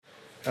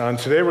And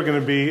today we're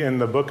going to be in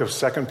the book of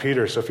 2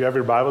 Peter. So if you have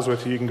your Bibles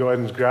with you, you can go ahead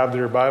and grab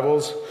your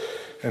Bibles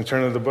and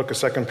turn to the book of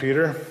 2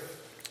 Peter.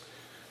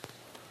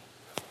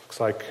 Looks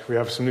like we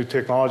have some new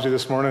technology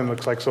this morning.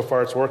 Looks like so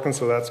far it's working,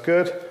 so that's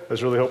good. I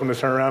was really hoping to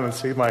turn around and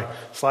see my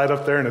slide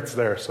up there, and it's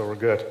there, so we're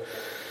good.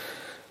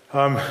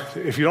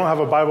 If you don't have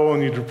a Bible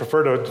and you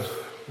prefer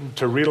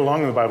to read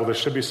along in the Bible, there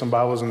should be some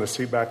Bibles in the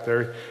seat back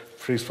there.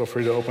 Please feel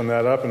free to open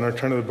that up and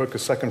return to the book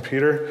of 2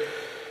 Peter.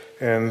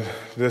 And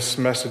this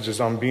message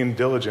is on being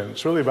diligent.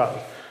 It's really about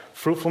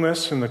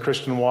fruitfulness in the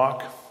Christian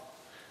walk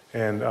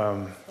and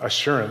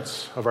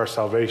assurance of our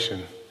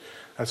salvation.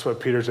 That's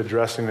what Peter's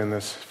addressing in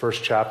this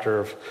first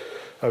chapter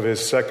of his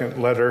second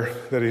letter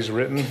that he's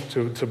written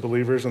to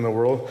believers in the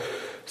world.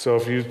 So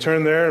if you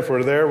turn there, if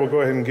we're there, we'll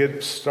go ahead and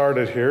get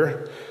started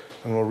here.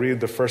 And we'll read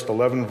the first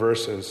 11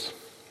 verses.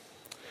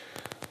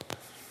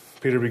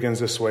 Peter begins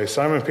this way.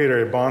 Simon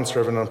Peter, a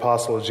bondservant and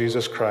apostle of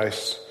Jesus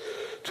Christ,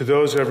 to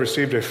those who have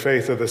received a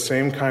faith of the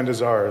same kind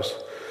as ours,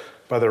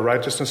 by the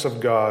righteousness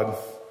of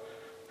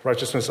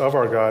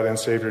our God and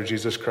Savior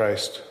Jesus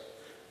Christ,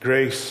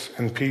 grace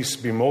and peace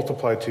be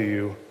multiplied to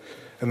you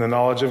in the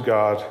knowledge of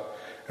God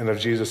and of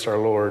Jesus our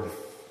Lord.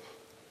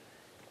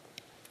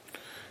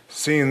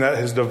 Seeing that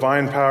his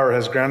divine power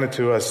has granted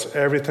to us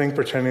everything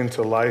pertaining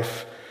to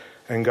life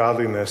and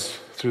godliness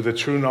through the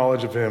true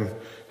knowledge of him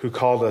who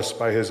called us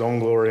by his own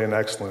glory and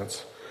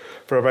excellence.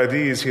 For by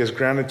these he has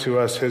granted to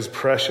us his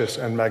precious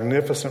and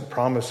magnificent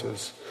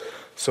promises,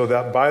 so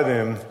that by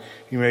them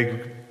you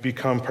may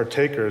become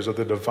partakers of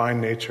the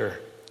divine nature,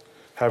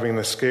 having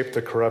escaped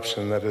the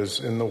corruption that is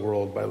in the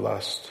world by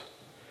lust.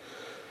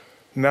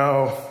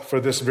 Now, for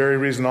this very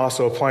reason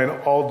also, applying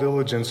all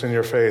diligence in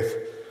your faith,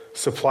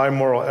 supply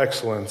moral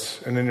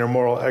excellence, and in your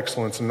moral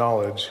excellence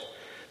knowledge,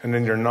 and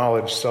in your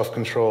knowledge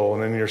self-control,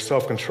 and in your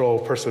self-control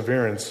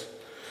perseverance,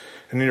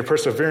 and in your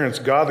perseverance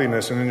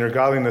godliness, and in your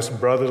godliness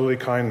brotherly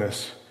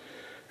kindness,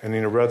 and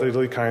in your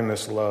brotherly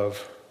kindness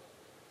love.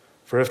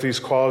 For if these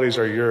qualities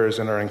are yours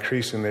and are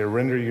increasing, they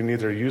render you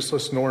neither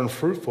useless nor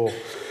unfruitful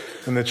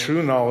in the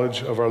true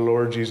knowledge of our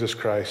Lord Jesus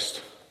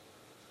Christ.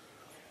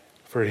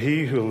 For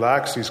he who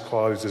lacks these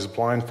qualities is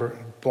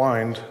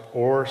blind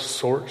or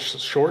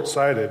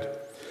short-sighted,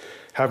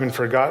 having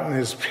forgotten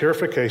his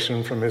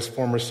purification from his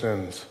former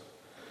sins.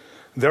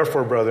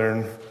 Therefore,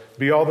 brethren,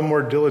 be all the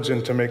more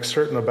diligent to make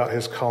certain about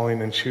his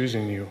calling and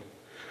choosing you.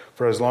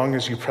 For as long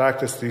as you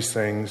practice these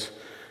things,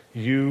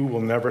 you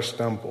will never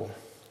stumble.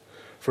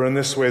 For in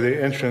this way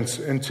the entrance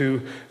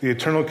into the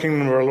eternal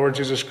kingdom of our Lord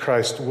Jesus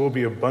Christ will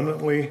be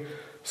abundantly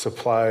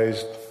supplied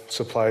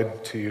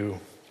to you.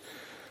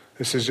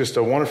 This is just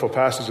a wonderful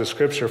passage of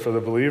Scripture for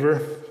the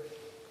believer.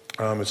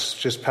 It's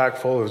just packed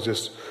full of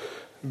just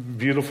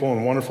beautiful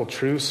and wonderful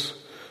truths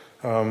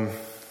that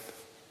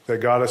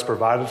God has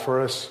provided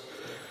for us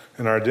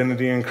and our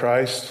identity in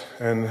Christ.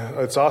 And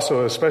it's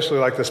also especially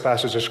like this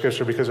passage of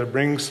Scripture because it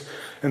brings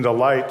into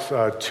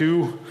light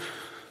two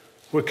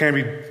what can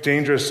be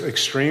dangerous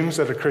extremes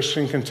that a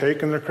Christian can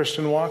take in their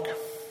Christian walk.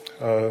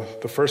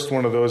 The first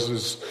one of those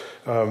is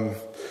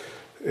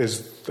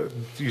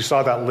you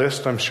saw that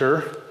list, I'm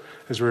sure,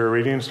 as we were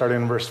reading,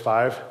 starting in verse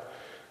 5.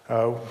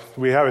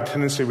 We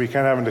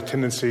can have a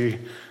tendency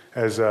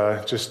as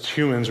just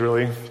humans,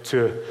 really,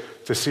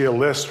 to see a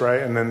list,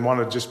 right, and then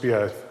want to just be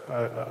a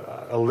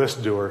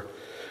list doer.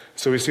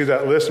 So we see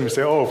that list and we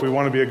say, if we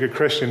want to be a good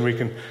Christian,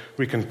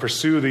 we can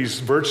pursue these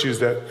virtues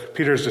that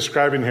Peter is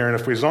describing here.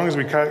 And as long as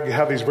we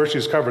have these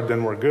virtues covered,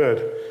 then we're good.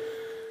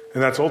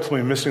 And that's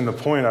ultimately missing the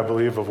point, I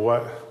believe, of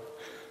what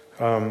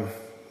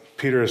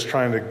Peter is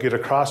trying to get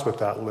across with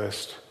that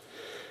list.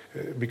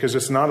 Because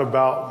it's not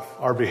about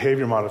our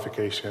behavior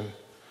modification.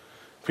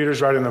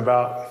 Peter's writing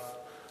about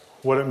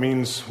what it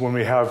means when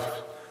we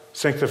have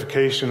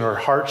sanctification or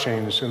heart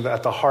change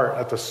at the heart,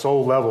 at the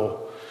soul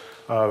level,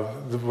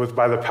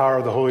 by the power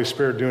of the Holy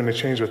Spirit doing the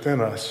change within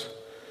us.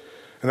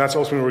 And that's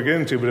ultimately what we're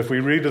getting to. But if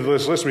we read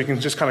this list, we can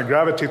just kind of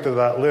gravitate to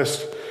that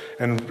list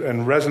and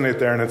resonate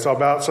there. And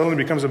suddenly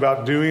becomes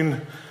about doing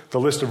the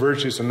list of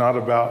virtues and not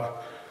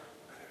about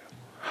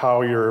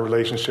how your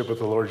relationship with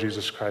the Lord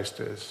Jesus Christ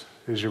is.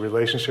 Is your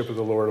relationship with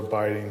the Lord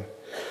abiding?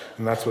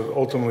 And that's what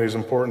ultimately is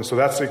important. So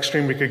that's the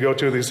extreme we could go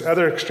to. These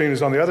other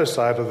extremes on the other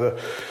side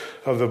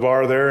of the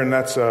bar there, and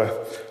that's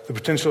the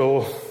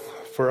potential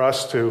for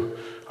us to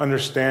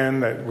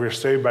understand that we're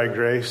saved by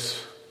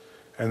grace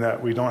and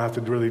that we don't have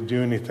to really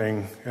do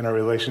anything in our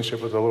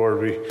relationship with the Lord.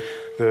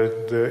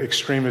 The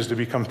extreme is to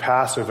become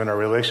passive in our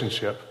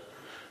relationship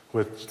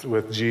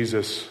with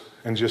Jesus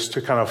and just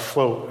to kind of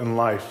float in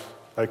life.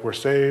 Like we're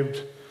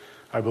saved,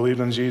 I believe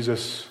in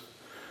Jesus,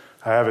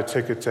 I have a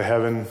ticket to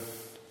heaven,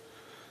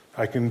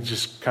 I can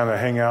just kind of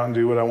hang out and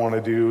do what I want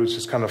to do. It's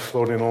just kind of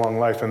floating along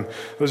life. And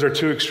those are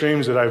two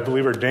extremes that I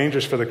believe are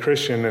dangerous for the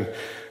Christian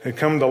and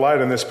come to light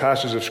in this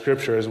passage of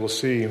Scripture, as we'll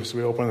see as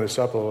we open this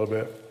up a little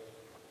bit.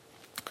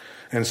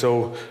 And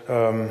so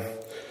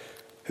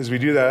as we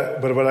do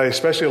that, but what I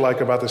especially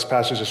like about this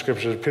passage of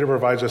Scripture is Peter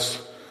provides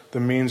us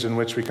the means in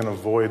which we can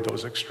avoid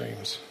those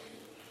extremes.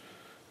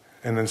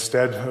 And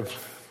instead of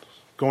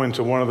going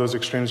to one of those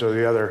extremes or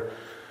the other,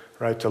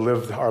 right? To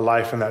live our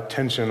life in that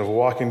tension of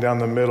walking down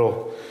the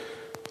middle,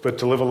 but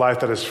to live a life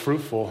that is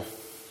fruitful,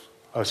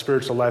 a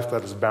spiritual life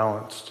that is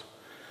balanced.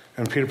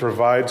 And Peter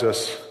provides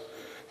us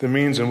the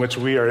means in which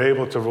we are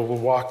able to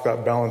walk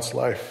that balanced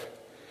life.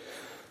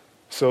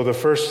 So the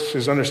first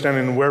is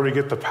understanding where we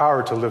get the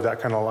power to live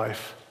that kind of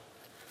life.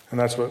 And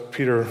that's what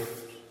Peter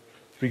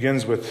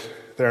begins with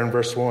there in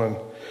verse 1.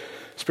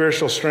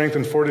 Spiritual strength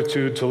and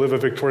fortitude to live a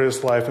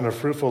victorious life and a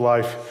fruitful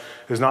life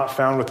is not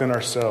found within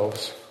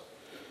ourselves,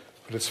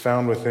 but it's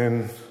found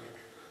within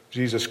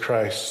Jesus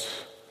Christ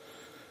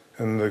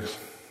and the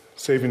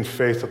saving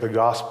faith of the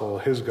gospel,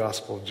 his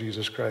gospel,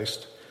 Jesus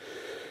Christ.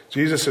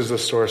 Jesus is the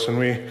source, and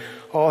we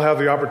all have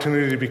the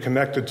opportunity to be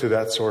connected to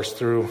that source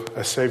through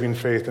a saving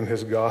faith in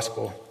his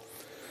gospel.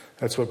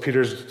 That's what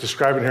Peter's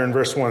describing here in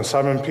verse 1.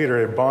 Simon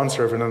Peter, a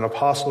bondservant and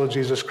apostle of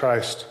Jesus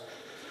Christ,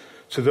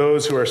 to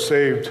those who are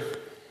saved.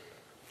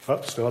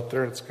 Oh, still up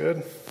there, it's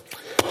good.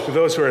 To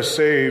those who are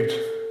saved,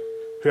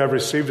 who have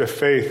received a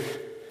faith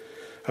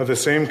of the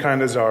same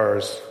kind as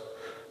ours,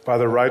 by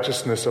the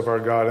righteousness of our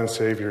God and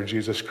Savior,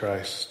 Jesus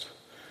Christ.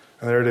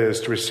 And there it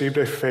is, to receive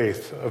a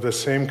faith of the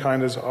same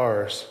kind as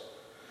ours,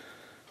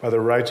 by the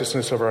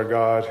righteousness of our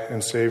God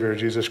and Savior,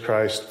 Jesus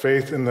Christ.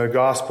 Faith in the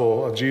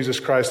gospel of Jesus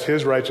Christ,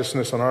 his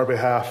righteousness on our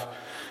behalf,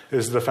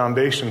 is the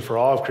foundation for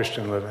all of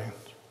Christian living.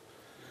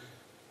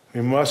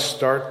 We must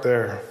start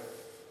there.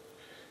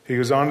 He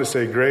goes on to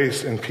say,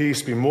 grace and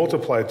peace be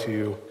multiplied to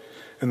you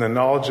in the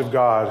knowledge of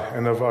God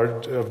and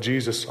of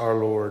Jesus our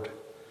Lord.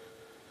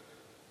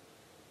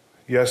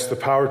 Yes, the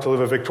power to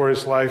live a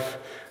victorious life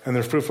and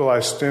the fruitful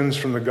life stems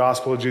from the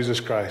gospel of Jesus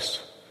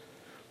Christ.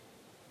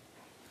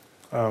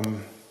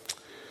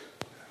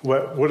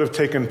 What would have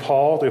taken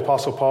Paul, the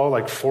Apostle Paul,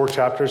 like 4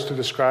 chapters to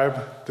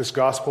describe this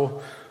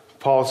gospel,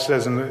 Paul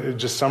says, and it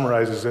just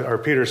summarizes it, or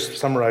Peter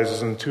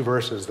summarizes in 2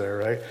 verses there,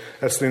 right?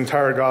 That's the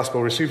entire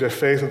gospel. Received a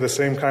faith of the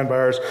same kind by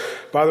ours,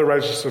 by the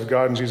righteousness of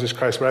God and Jesus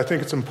Christ. But I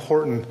think it's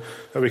important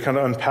that we kind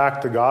of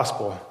unpack the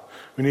gospel.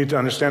 We need to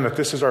understand that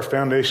this is our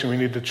foundation. We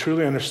need to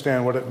truly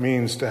understand what it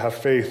means to have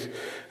faith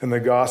in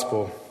the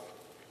gospel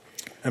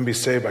and be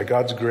saved by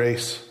God's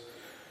grace.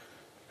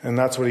 And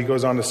that's what he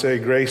goes on to say.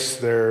 Grace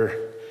there,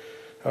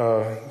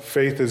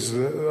 faith is,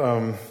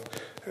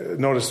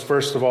 notice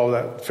first of all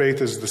that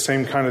faith is the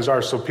same kind as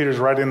ours. So Peter's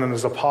writing in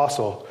as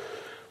apostle.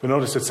 But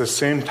notice it's the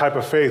same type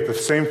of faith. The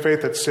same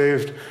faith that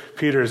saved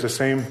Peter is the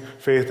same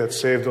faith that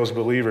saved those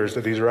believers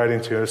that he's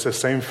writing to. It's the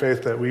same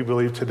faith that we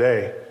believe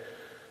today.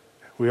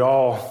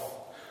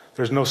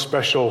 There's no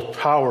special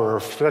power or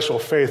special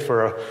faith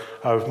for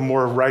a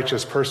more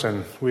righteous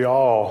person. We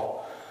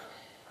all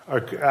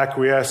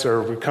acquiesce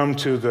or we come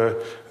to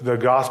the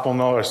gospel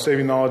knowledge,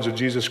 saving knowledge of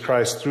Jesus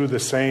Christ through the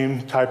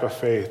same type of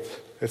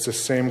faith. It's the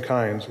same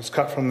kind. It's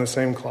cut from the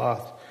same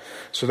cloth.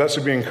 So that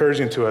should be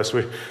encouraging to us.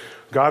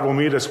 God will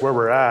meet us where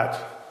we're at.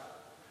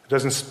 It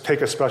doesn't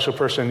take a special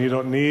person. You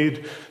don't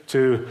need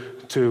to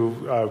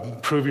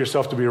prove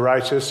yourself to be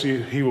righteous.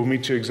 He will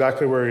meet you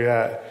exactly where you're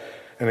at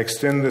and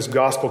extend this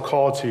gospel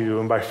call to you.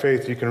 And by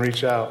faith, you can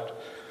reach out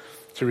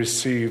to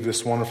receive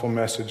this wonderful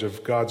message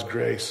of God's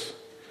grace,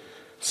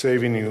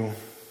 saving you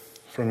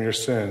from your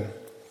sin. And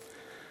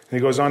he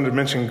goes on to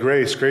mention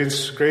grace.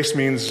 Grace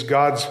means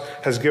God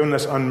has given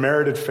us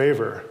unmerited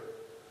favor.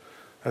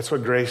 That's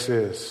what grace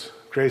is.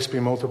 Grace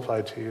be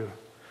multiplied to you.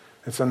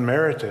 It's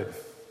unmerited.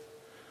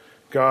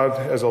 God,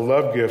 as a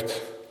love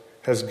gift,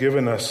 has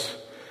given us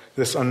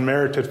this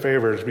unmerited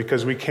favor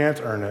because we can't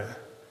earn it.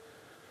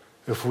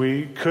 If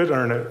we could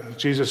earn it,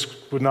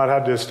 Jesus would not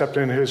have to step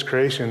into his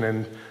creation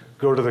and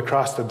go to the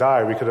cross to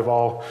die. We could have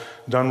all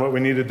done what we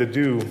needed to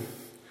do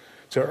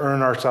to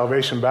earn our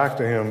salvation back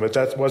to him, but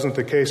that wasn't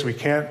the case. We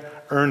can't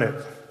earn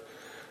it.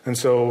 And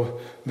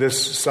so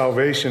this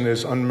salvation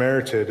is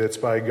unmerited. It's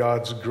by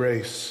God's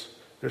grace.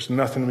 There's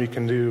nothing we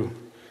can do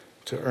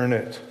to earn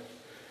it.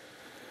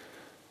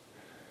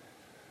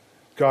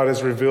 God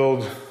has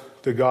revealed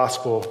the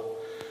gospel,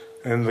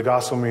 and the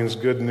gospel means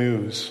good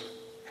news.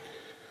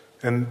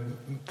 And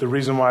the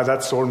reason why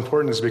that's so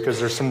important is because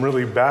there's some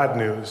really bad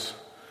news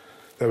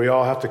that we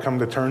all have to come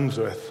to terms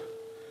with.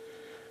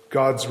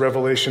 God's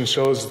revelation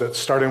shows that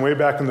starting way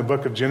back in the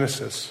book of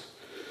Genesis,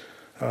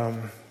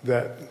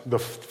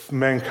 that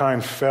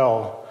mankind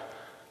fell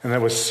and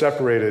that was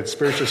separated,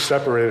 spiritually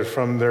separated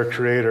from their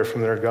Creator,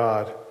 from their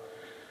God.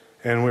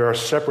 And we are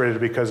separated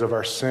because of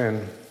our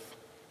sin.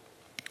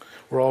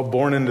 We're all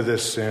born into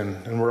this sin,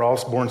 and we're all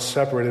born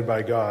separated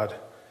by God.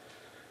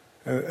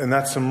 And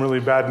that's some really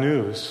bad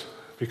news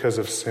because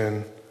of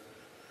sin.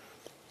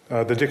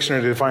 The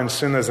dictionary defines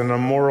sin as an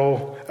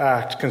immoral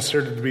act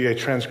considered to be a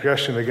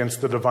transgression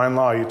against the divine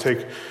law. You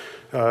take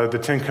the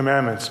 10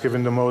 Commandments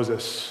given to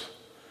Moses,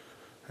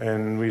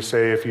 and we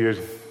say if you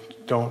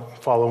don't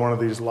follow one of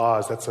these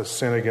laws, that's a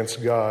sin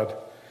against God.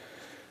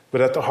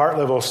 But at the heart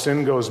level,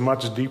 sin goes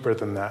much deeper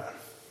than that.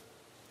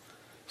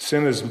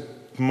 Sin is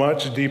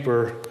much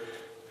deeper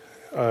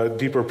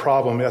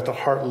problem at the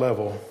heart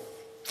level.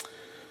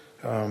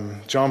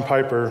 John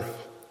Piper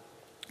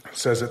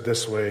says it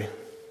this way.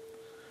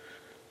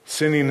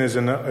 Sinning is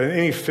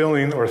any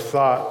feeling or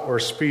thought or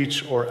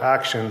speech or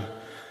action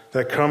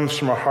that comes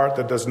from a heart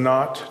that does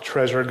not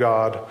treasure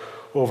God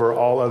over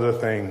all other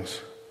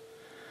things.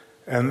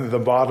 And the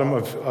bottom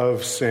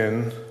of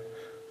sin,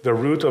 the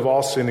root of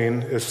all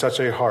sinning, is such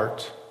a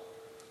heart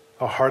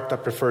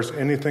that prefers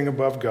anything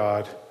above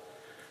God,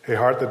 a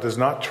heart that does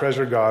not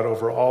treasure God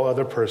over all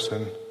other does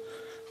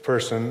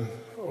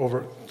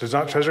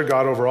not treasure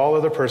God over all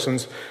other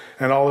persons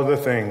and all other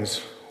things.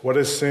 What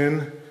is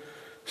sin?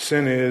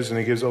 Sin is, and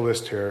he gives a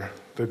list here,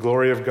 the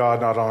glory of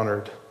God not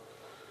honored,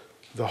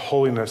 the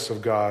holiness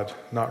of God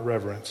not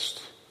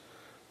reverenced,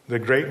 the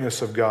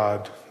greatness of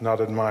God not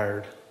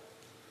admired,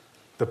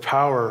 the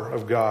power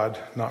of God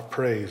not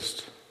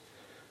praised,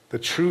 the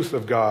truth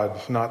of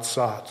God not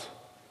sought,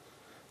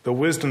 the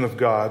wisdom of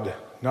God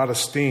not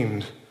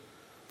esteemed,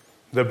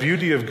 the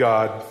beauty of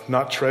God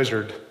not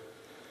treasured,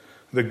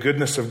 the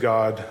goodness of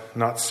God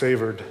not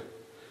savored,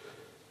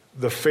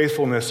 the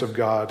faithfulness of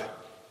God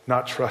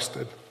not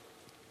trusted,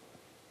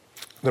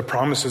 the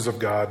promises of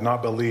God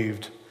not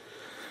believed,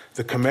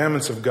 the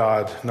commandments of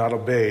God not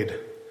obeyed,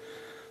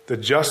 the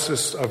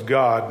justice of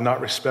God not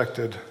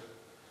respected,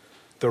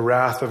 the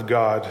wrath of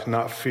God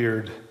not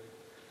feared,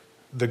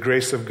 the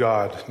grace of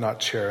God not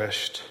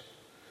cherished,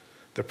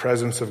 the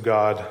presence of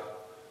God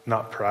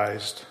not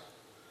prized,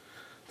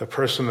 the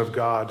person of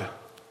God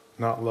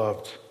not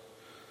loved.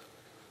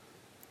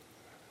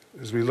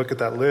 As we look at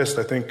that list,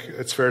 I think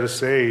it's fair to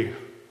say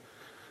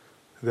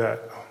that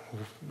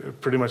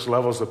it pretty much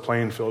levels the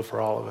playing field for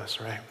all of us,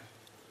 right?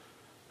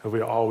 Have we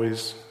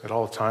always, at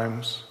all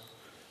times,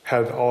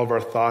 had all of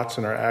our thoughts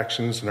and our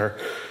actions and our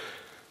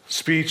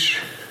speech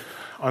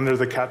under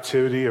the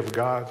captivity of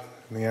God?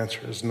 And the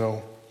answer is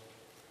no.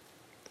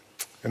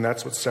 And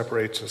that's what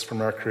separates us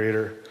from our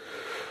Creator.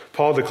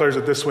 Paul declares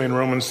it this way in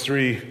Romans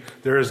 3,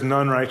 there is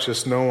none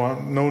righteous, no,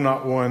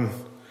 not one.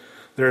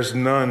 There's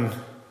no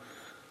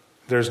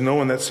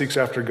one that seeks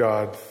after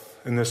God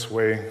in this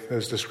way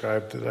as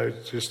described, that I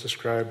just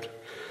described.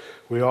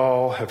 We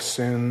all have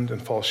sinned and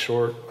fall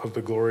short of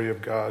the glory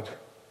of God.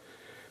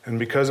 And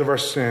because of our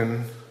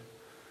sin,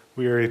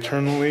 we are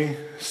eternally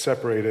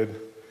separated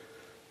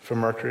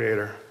from our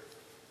Creator.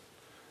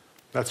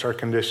 That's our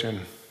condition.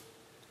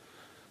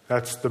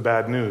 That's the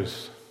bad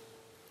news.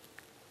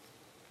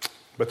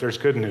 But there's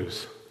good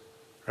news,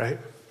 right?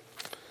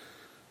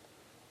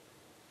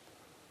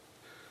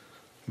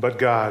 But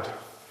God,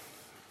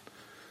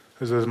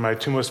 those are my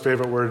two most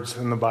favorite words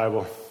in the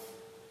Bible.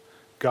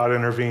 God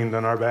intervened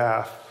on our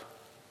behalf.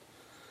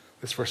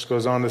 This verse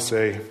goes on to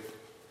say,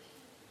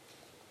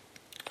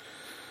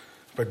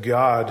 but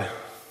God,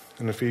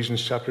 in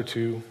Ephesians chapter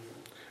 2,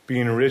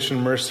 being rich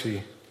in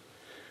mercy,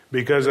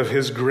 because of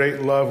his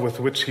great love with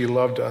which he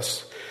loved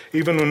us,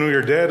 even when we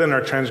were dead in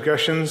our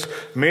transgressions,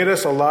 made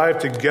us alive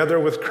together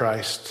with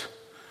Christ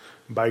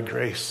by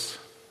grace,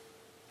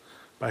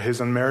 by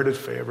his unmerited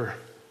favor,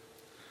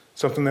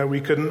 something that we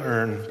couldn't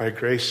earn. By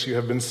grace you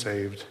have been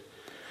saved,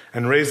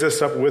 and raised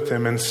us up with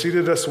him and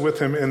seated us with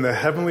him in the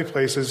heavenly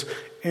places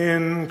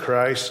in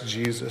Christ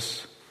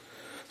Jesus,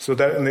 so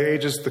that in the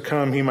ages to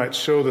come he might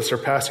show the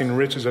surpassing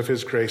riches of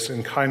his grace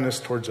and kindness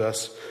towards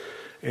us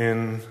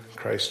in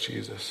Christ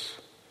Jesus.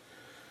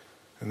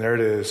 And there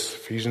it is,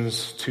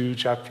 Ephesians 2,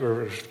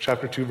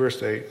 chapter 2,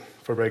 verse 8.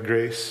 For by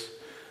grace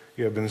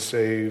you have been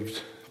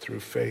saved through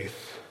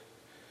faith.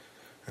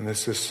 And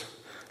this is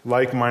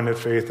like-minded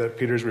faith that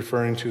Peter's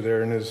referring to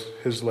there in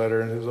his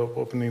letter, in his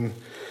opening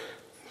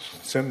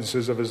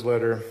sentences of his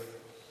letter.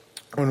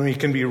 When we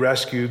can be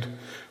rescued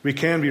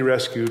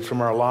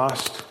from our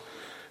lost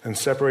and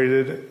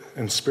separated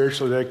and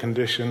spiritually dead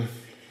condition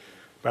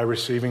by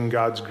receiving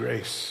God's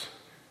grace,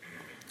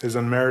 his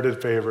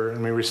unmerited favor,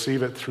 and we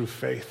receive it through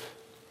faith,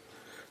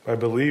 by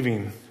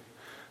believing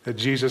that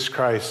Jesus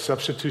Christ's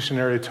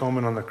substitutionary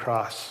atonement on the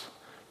cross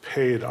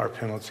paid our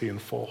penalty in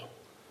full.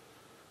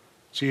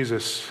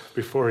 Jesus,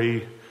 before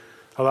he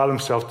allowed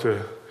himself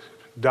to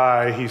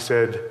die, he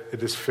said,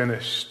 it is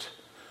finished.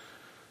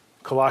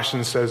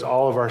 Colossians says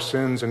all of our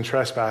sins and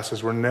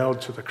trespasses were nailed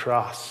to the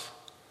cross.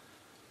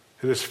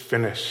 It is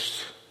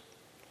finished.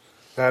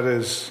 That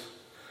is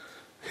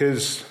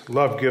his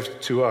love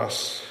gift to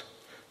us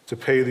to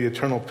pay the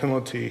eternal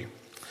penalty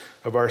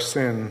of our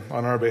sin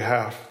on our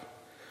behalf.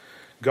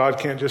 God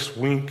can't just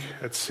wink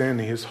at sin.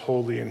 He is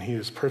holy and he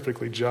is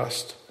perfectly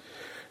just.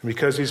 And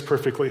because he's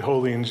perfectly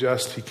holy and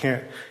just,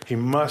 he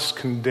must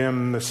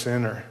condemn the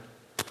sinner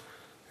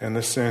and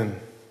the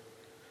sin.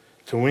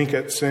 To wink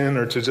at sin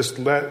or to just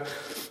let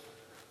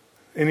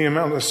any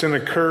amount of sin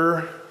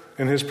occur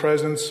in his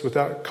presence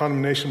without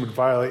condemnation would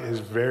violate his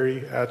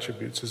very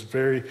attributes, his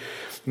very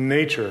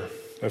nature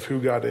of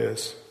who God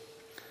is.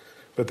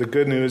 But the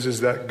good news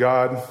is that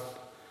God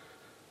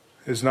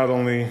is not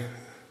only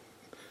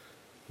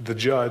the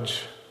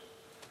judge,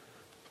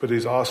 but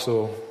he's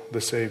also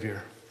the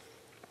Savior.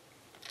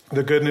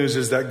 The good news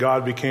is that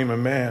God became a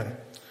man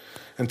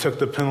and took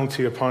the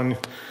penalty upon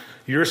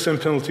your sin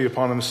penalty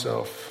upon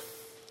himself.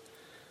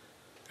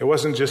 It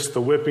wasn't just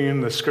the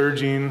whipping, the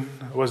scourging.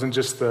 It wasn't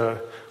just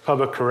the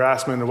public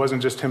harassment. It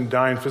wasn't just him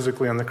dying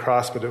physically on the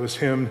cross, but it was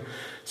him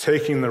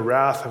taking the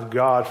wrath of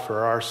God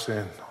for our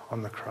sin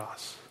on the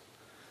cross.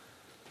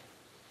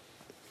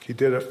 He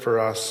did it for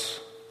us.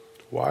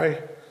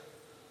 Why?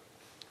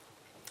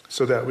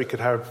 So that we could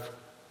have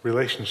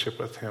relationship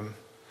with him,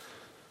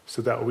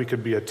 so that we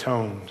could be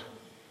atoned,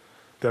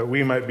 that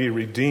we might be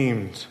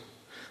redeemed,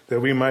 that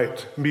we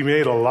might be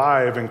made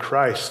alive in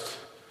Christ.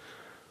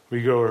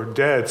 We go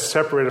dead,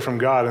 separated from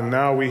God, and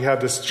now we have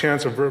this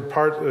chance of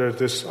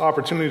this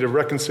opportunity of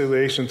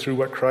reconciliation through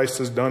what Christ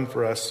has done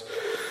for us.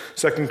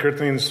 2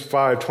 Corinthians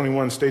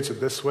 5:21 states it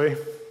this way: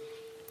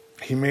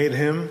 He made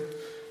him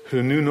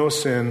who knew no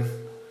sin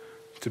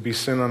to be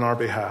sin on our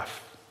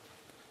behalf,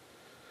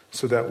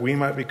 so that we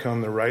might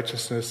become the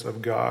righteousness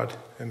of God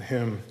in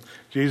him.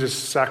 Jesus'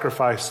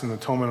 sacrifice and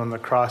atonement on the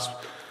cross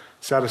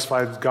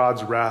satisfied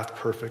God's wrath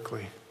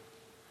perfectly.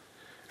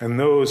 And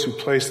those who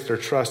place their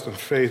trust and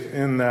faith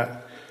in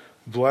that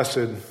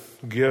blessed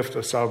gift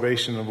of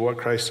salvation of what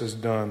Christ has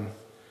done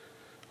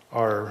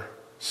are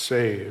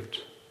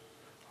saved,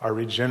 are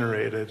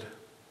regenerated,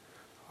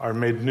 are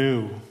made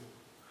new,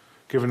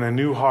 given a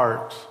new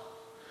heart,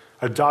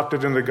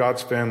 adopted into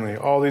God's family,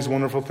 all these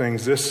wonderful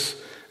things.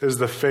 This is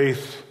the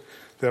faith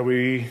that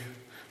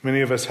many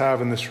of us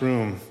have in this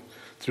room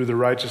through the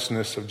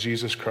righteousness of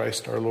Jesus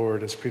Christ our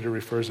Lord, as Peter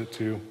refers it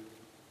to.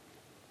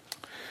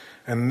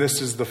 And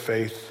this is the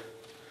faith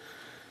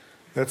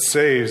that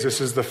saves.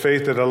 This is the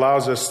faith that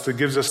allows us, that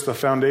gives us the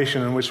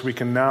foundation in which we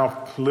can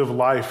now live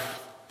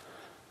life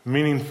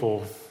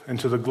meaningful and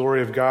to the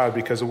glory of God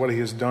because of what he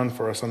has done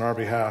for us on our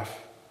behalf.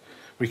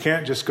 We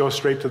can't just go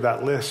straight to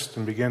that list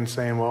and begin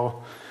saying,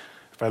 well,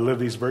 if I live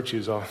these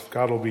virtues,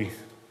 God will be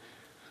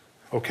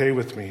okay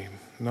with me.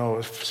 No,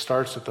 it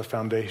starts at the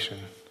foundation,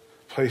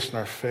 placed in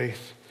our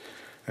faith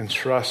and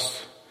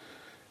trust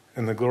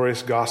in the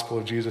glorious gospel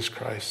of Jesus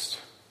Christ.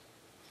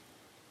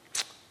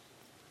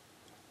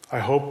 I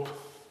hope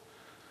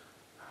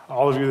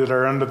all of you that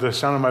are under the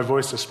sound of my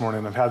voice this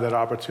morning have had that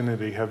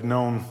opportunity, have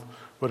known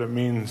what it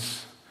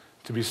means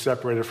to be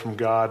separated from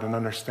God and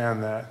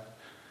understand that,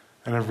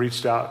 and have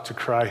reached out to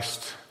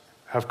Christ,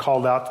 have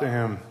called out to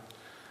him,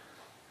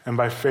 and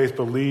by faith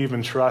believe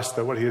and trust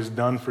that what he has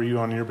done for you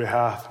on your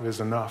behalf is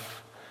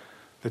enough,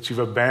 that you've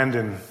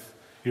abandoned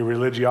your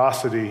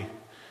religiosity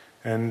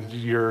and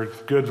your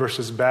good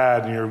versus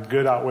bad, and your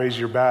good outweighs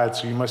your bad,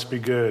 so you must be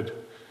good.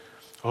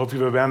 I hope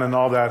you've abandoned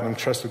all that and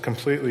trusted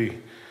completely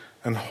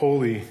and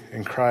wholly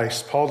in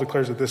Christ. Paul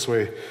declares it this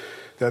way,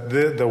 that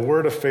the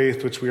word of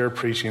faith which we are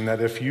preaching,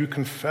 that if you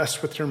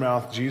confess with your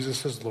mouth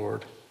Jesus is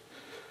Lord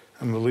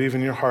and believe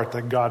in your heart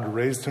that God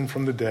raised him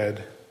from the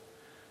dead,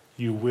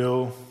 you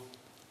will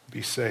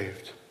be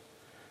saved.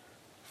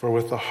 For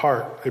with the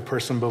heart a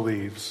person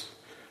believes,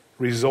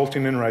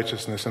 resulting in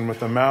righteousness, and with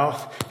the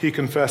mouth he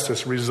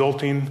confesses,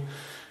 resulting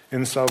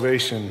in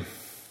salvation.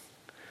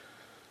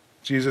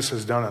 Jesus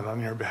has done it on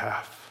your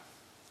behalf.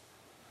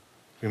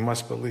 We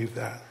must believe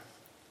that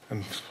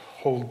and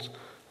hold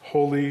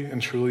wholly and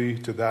truly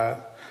to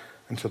that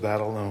and to that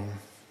alone.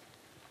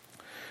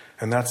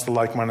 And that's the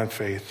like-minded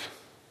faith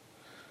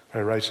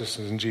by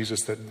righteousness in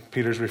Jesus that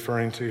Peter's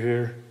referring to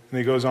here. And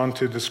he goes on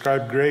to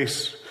describe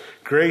grace.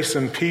 Grace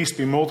and peace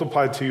be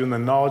multiplied to you in the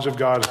knowledge of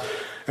God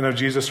and of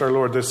Jesus our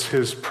Lord. This is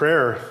his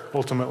prayer,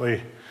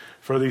 ultimately,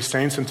 for these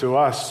saints and to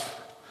us.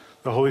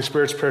 The Holy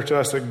Spirit's prayer to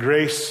us that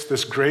grace,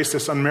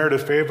 this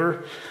unmerited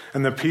favor,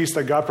 and the peace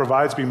that God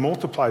provides be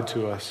multiplied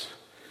to us.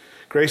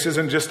 Grace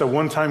isn't just a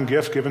one-time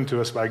gift given to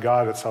us by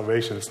God at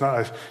salvation. It's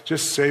not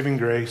just saving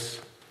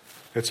grace.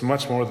 It's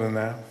much more than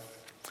that.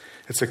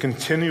 It's a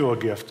continual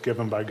gift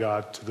given by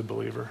God to the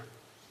believer.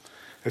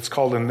 It's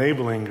called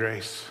enabling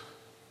grace.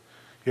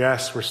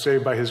 Yes, we're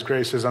saved by his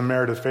grace, his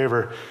unmerited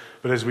favor,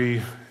 but as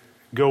we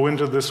go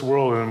into this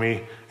world and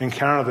we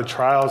encounter the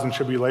trials and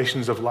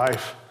tribulations of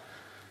life,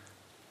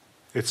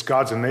 it's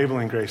God's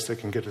enabling grace that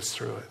can get us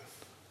through it.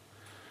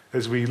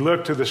 As we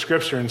look to the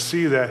scripture and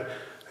see that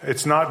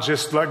it's not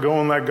just let go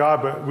and let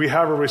God, but we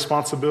have a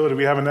responsibility.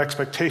 We have an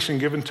expectation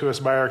given to us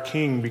by our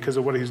King because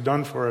of what he's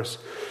done for us.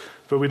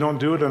 But we don't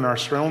do it in our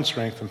own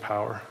strength and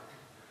power.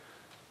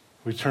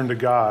 We turn to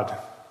God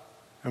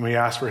and we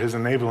ask for his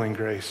enabling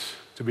grace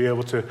to be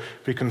able to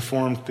be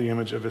conformed to the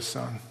image of his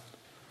Son.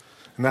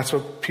 And that's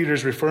what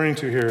Peter's referring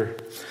to here.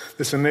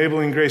 This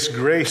enabling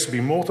grace be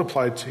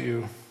multiplied to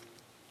you.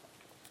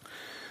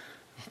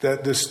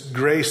 That this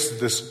grace,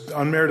 this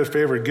unmerited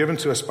favor given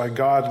to us by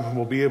God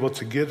will be able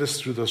to get us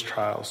through those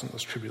trials and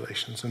those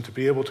tribulations and to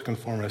be able to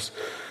conform us.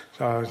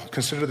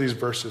 Consider these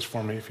verses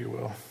for me, if you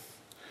will.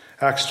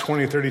 Acts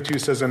 20:32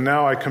 says, "And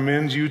now I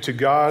commend you to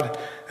God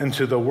and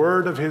to the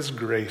word of his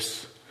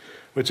grace,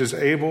 which is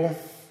able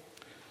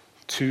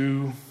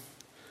to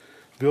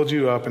build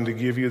you up and to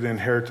give you the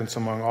inheritance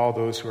among all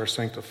those who are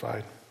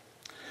sanctified.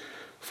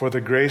 For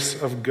the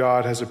grace of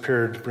God has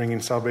appeared,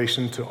 bringing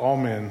salvation to all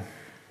men."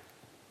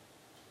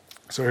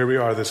 So here we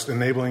are, this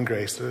enabling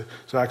grace.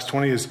 So Acts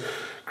 20 is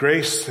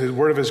Grace, the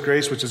word of his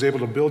grace, which is able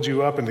to build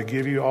you up and to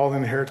give you all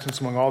inheritance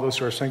among all those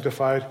who are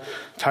sanctified.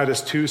 Titus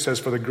 2 says,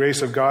 for the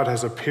grace of God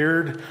has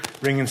appeared,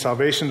 bringing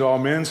salvation to all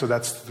men. So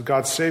that's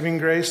God's saving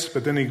grace.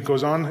 But then he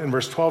goes on in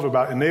verse 12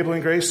 about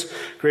enabling grace.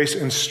 Grace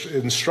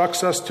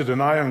instructs us to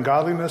deny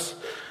ungodliness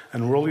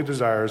and worldly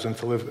desires and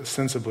to live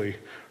sensibly,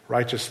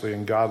 righteously,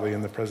 and godly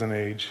in the present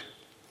age.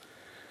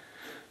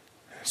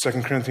 2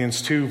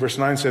 Corinthians 2 verse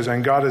 9 says,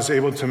 and God is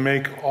able to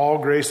make all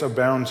grace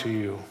abound to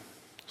you,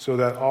 so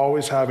that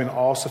always having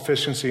all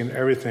sufficiency in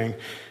everything,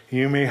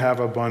 you may have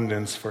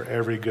abundance for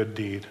every good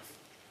deed.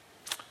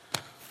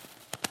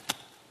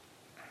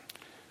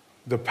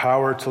 The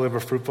power to live a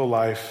fruitful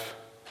life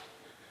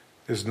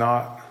is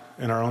not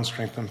in our own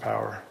strength and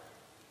power.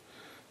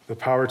 The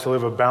power to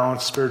live a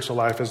balanced spiritual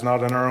life is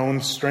not in our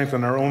own strength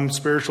and our own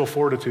spiritual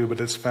fortitude, but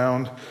it's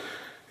found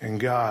in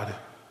God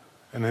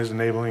and his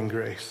enabling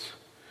grace.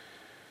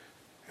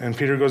 And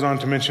Peter goes on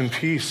to mention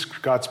peace,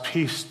 God's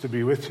peace to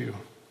be with you.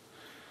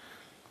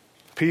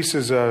 Peace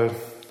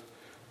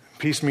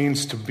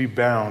means to be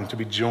bound, to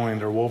be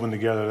joined or woven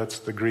together. That's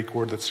the Greek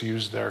word that's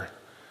used there.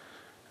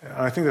 And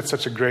I think that's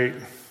such a great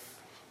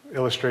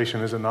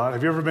illustration, is it not?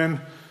 Have you ever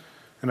been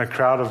in a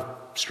crowd of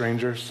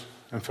strangers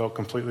and felt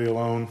completely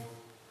alone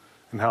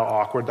and how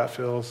awkward that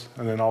feels?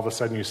 And then all of a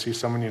sudden you see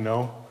someone you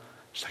know.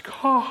 It's like,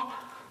 oh,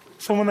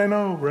 someone I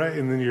know, right?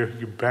 And then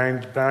you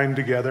bind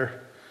together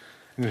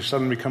and you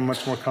suddenly become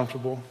much more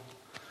comfortable.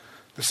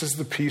 This is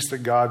the peace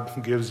that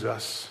God gives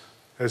us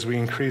as we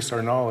increase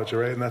our knowledge,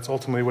 right? And that's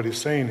ultimately what he's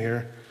saying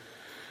here.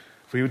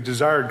 If we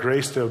desire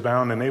grace to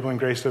abound, enabling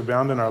grace to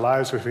abound in our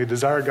lives, if we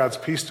desire God's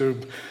peace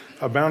to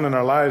abound in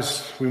our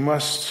lives, we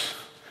must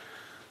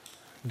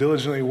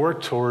diligently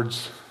work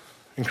towards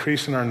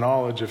increasing our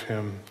knowledge of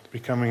him,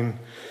 becoming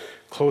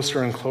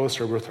closer and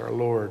closer with our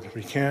Lord.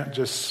 We can't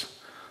just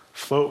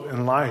float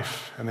in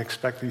life and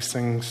expect these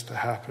things to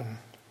happen.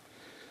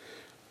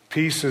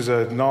 Peace is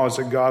a knowledge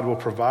that God will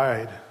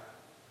provide,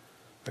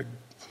 that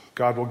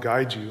God will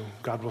guide you,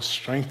 God will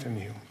strengthen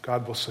you,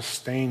 God will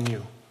sustain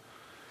you,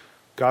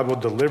 God will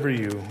deliver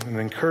you and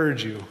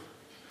encourage you.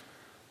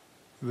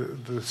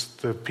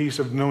 The peace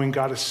of knowing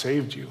God has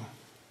saved you.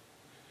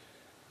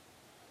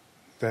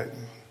 That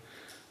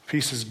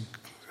peace it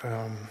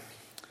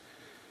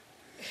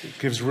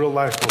gives real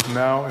life both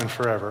now and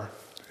forever.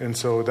 And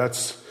so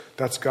that's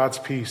God's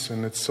peace,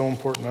 and it's so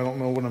important. I don't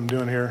know what I'm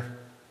doing here.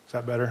 Is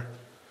that better?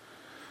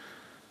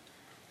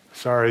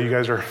 Sorry, you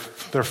guys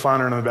they're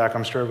floundering in the back.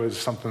 I'm sure it was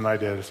something I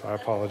did, so I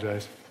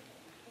apologize.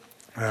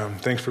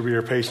 Thanks for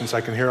your patience. I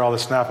can hear all the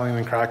snapping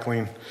and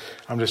crackling.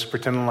 I'm just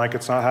pretending like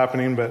it's not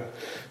happening, but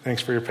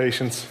thanks for your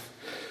patience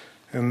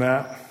in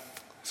that.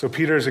 So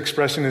Peter is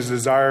expressing his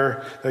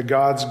desire that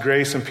God's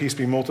grace and peace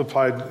be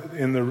multiplied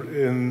in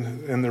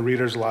the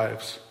readers'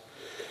 lives.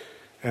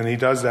 And he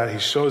does that. He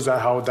shows that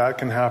how that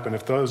can happen.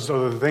 If those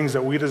are the things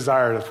that we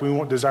desire, if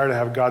we desire to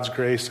have God's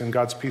grace and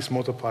God's peace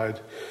multiplied,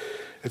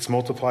 it's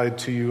multiplied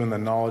to you in the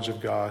knowledge of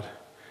God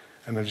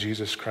and of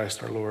Jesus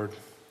Christ our Lord.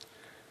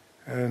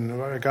 And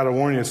I got to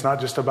warn you, it's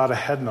not just about a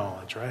head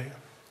knowledge, right?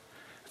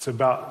 It's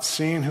about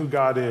seeing who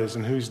God is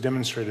and who he's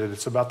demonstrated.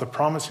 It's about the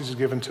promises he's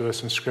given to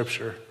us in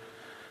Scripture.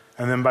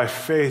 And then by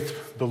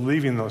faith,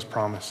 believing those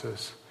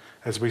promises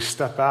as we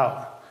step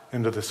out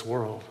into this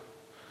world.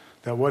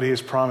 That what he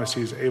has promised,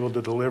 he is able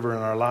to deliver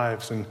in our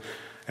lives. And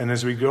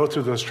as we go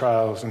through those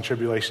trials and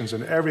tribulations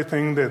and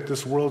everything that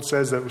this world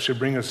says that should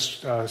bring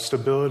us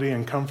stability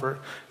and comfort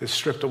is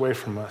stripped away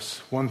from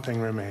us, one thing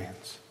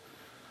remains.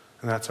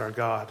 And that's our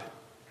God.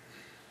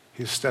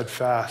 He's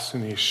steadfast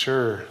and he's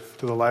sure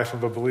to the life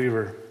of a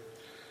believer.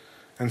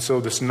 And so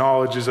this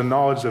knowledge is a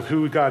knowledge of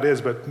who God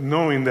is, but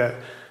knowing that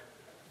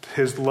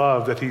his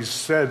love that he's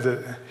said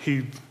that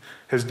he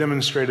has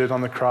demonstrated on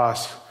the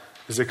cross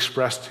is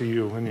expressed to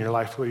you in your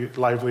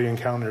lively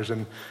encounters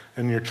and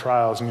in your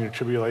trials and your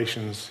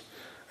tribulations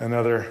and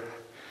other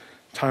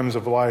times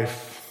of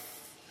life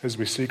as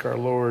we seek our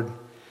Lord.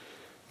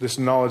 This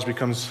knowledge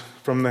becomes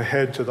from the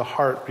head to the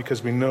heart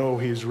because we know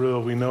he's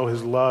real. We know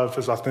his love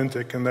is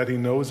authentic and that he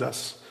knows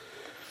us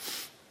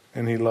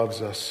and he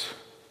loves us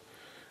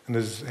and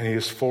he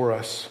is for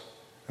us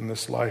in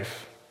this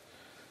life.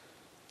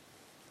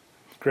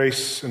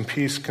 Grace and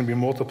peace can be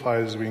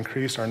multiplied as we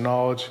increase our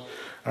knowledge,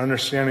 our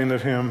understanding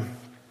of him.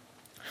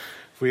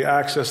 If we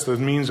access the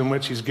means in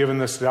which he's given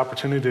us the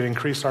opportunity to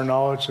increase our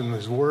knowledge in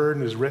his word,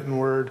 in his written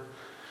word,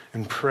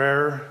 in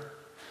prayer,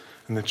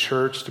 in the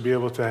church, to be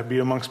able to be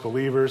amongst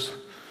believers,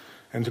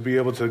 and to be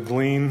able to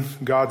glean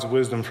God's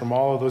wisdom from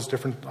all of those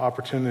different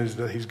opportunities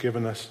that he's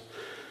given us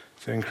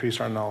to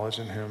increase our knowledge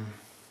in him.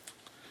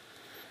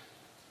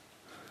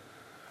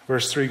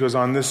 Verse 3 goes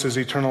on, this is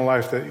eternal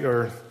life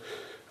that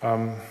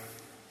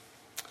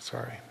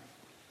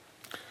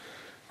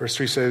Verse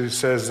 3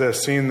 says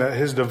this, seeing that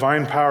his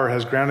divine power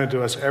has granted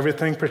to us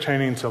everything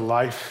pertaining to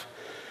life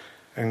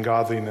and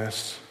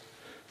godliness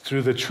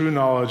through the true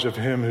knowledge of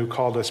him who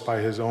called us by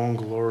his own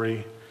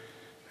glory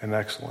and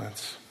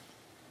excellence.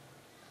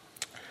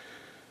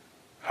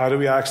 How do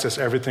we access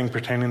everything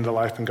pertaining to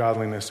life and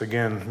godliness?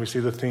 Again, we see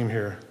the theme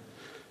here.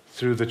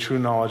 through the true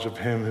knowledge of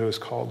him who has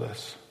called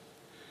us.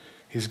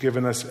 He's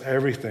given us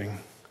everything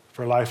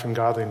for life and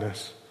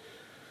godliness.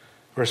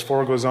 Verse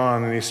 4 goes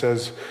on and he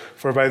says,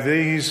 "For by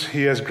these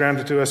he has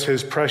granted to us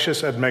his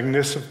precious and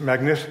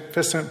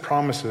magnificent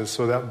promises,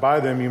 so that by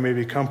them you may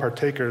become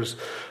partakers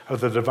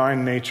of the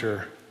divine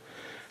nature,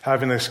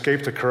 having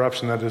escaped the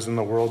corruption that is in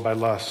the world by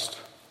lust."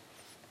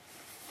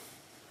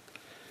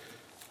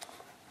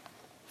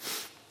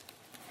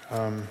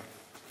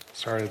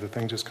 Sorry, the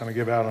thing just kind of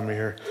gave out on me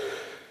here.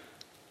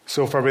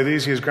 "So far by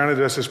these he has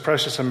granted us his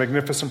precious and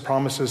magnificent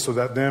promises, so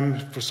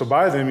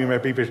by them you may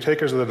be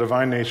partakers of the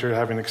divine nature,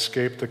 having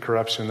escaped the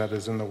corruption that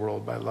is in the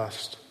world by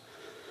lust."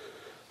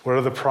 What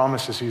are the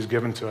promises he's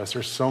given to us?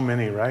 There's so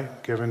many,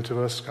 right? Given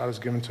to us. God has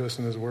given to us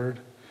in his word.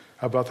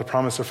 How about the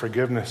promise of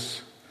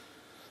forgiveness?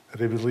 That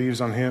he believes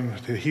on him.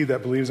 That he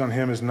that believes on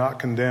him is not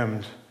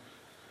condemned.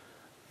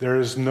 There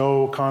is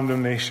no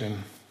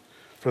condemnation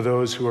for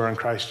those who are in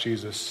Christ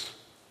Jesus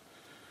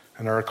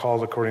and are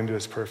called according to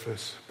his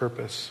purpose. The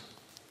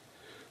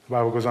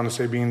Bible goes on to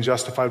say, being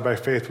justified by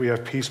faith, we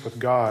have peace with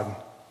God.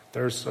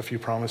 There's a few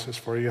promises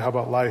for you. How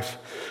about life?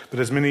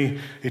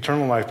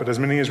 Eternal life. But as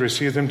many as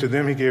received him, to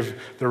them he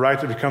gave the right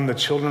to become the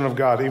children of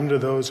God, even to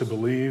those who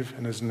believe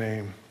in his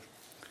name.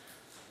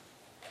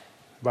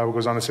 The Bible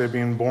goes on to say,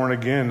 being born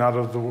again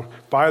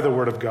by the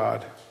word of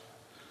God.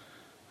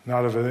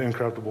 Not of an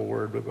incorruptible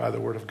word, but by the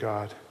word of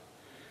God.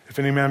 If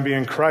any man be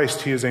in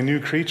Christ, he is a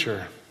new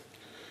creature.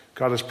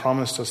 God has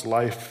promised us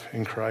life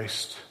in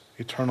Christ,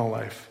 eternal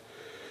life.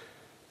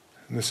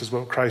 And this is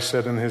what Christ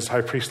said in his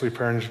high priestly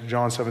prayer in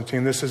John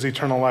 17. "This is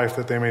eternal life,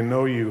 that they may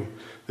know you,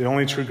 the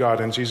only true God,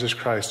 and Jesus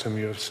Christ, whom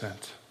you have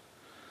sent."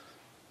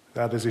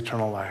 That is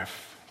eternal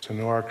life, to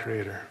know our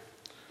Creator,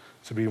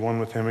 to be one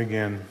with him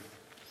again,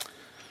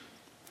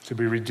 to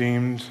be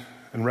redeemed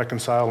and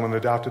reconciled and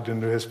adopted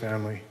into his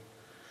family.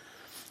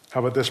 How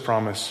about this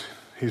promise?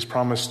 He's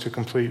promised to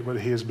complete what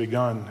he has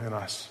begun in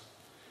us.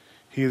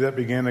 He that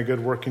began a good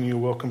work in you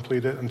will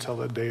complete it until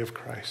the day of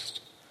Christ.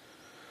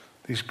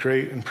 These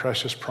great and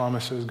precious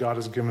promises God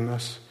has given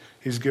us.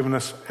 He's given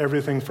us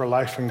everything for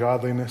life and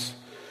godliness.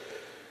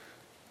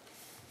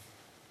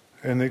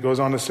 And it goes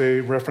on to say,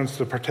 reference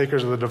to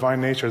partakers of the divine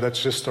nature.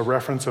 That's just a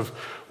reference of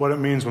what it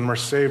means when we're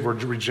saved, we're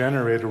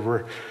regenerated,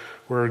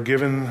 we're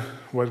given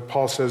what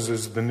Paul says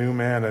is the new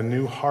man, a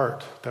new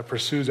heart that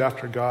pursues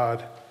after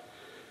God.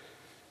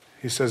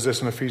 He says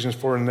this in Ephesians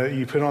 4, "And that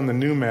you put on the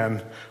new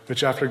man,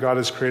 which after God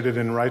is created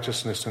in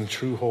righteousness and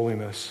true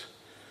holiness."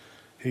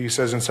 He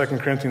says in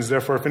 2 Corinthians,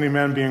 "Therefore, if any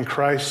man be in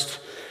Christ,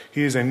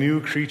 he is a new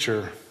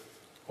creature.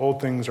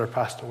 Old things are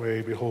passed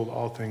away. Behold,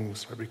 all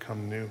things are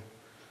become new."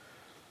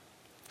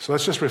 So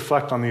let's just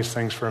reflect on these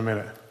things for a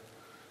minute.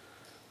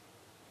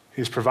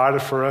 He's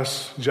provided for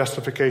us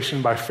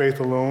justification by faith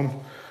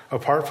alone,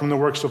 apart from the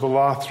works of the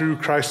law, through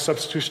Christ's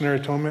substitutionary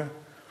atonement.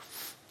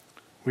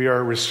 We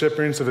are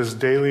recipients of his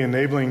daily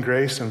enabling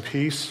grace and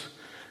peace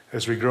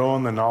as we grow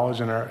in the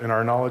knowledge in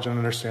our knowledge and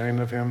understanding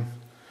of him.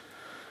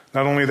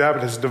 Not only that,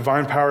 but his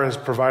divine power has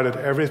provided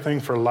everything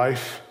for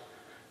life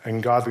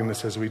and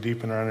godliness as we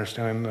deepen our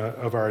understanding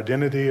of our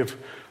identity, of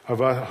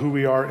who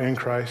we are in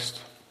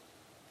Christ.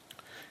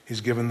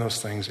 He's given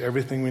those things,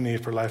 everything we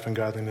need for life and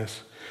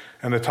godliness.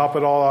 And to top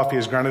it all off, he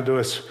has granted to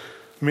us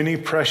many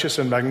precious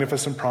and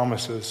magnificent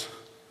promises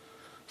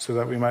so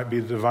that we might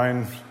be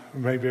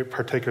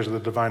partakers of the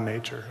divine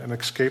nature and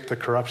escape the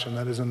corruption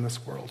that is in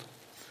this world.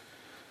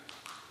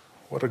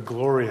 What a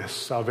glorious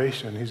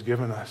salvation he's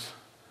given us.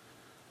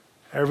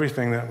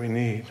 Everything that we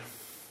need.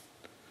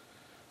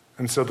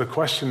 And so the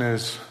question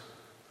is,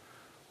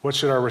 what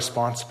should our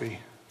response be?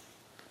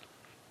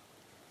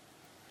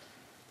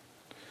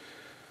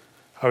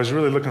 I was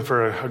really looking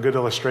for a good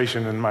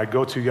illustration, and my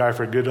go-to guy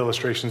for good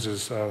illustrations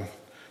is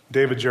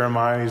David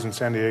Jeremiah. He's in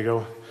San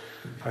Diego.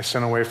 I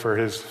sent away for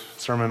his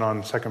sermon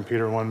on 2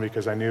 Peter 1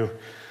 because I knew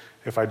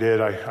if I did,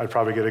 I'd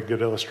probably get a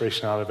good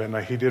illustration out of it.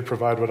 And he did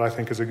provide what I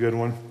think is a good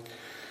one.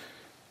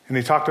 And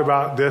he talked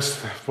about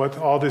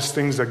all these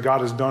things that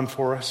God has done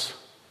for us,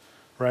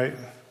 right?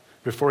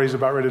 Before he's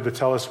about ready to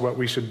tell us what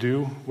we should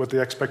do, what the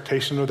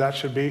expectation of that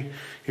should be.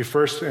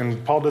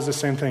 And Paul does the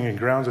same thing. He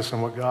grounds us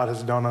in what God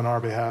has done on our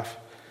behalf.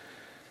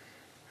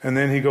 And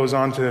then he goes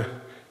on to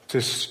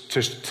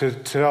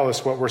tell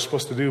us what we're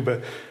supposed to do.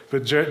 But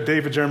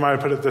David Jeremiah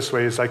put it this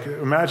way. It's like,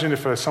 imagine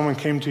if someone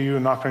came to you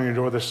and knocked on your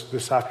door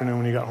this afternoon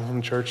when you got home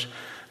from church, and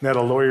they had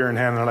a lawyer in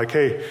hand, and they're like,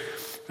 "Hey,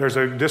 there's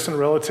a distant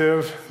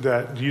relative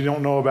that you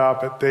don't know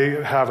about, but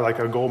they have like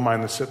a gold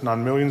mine that's sitting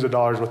on millions of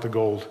dollars worth of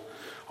gold.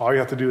 All you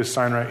have to do is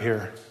sign right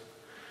here,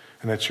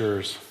 and it's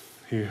yours."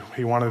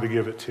 He wanted to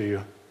give it to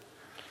you.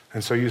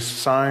 And so you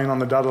sign on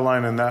the dotted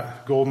line, and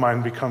that gold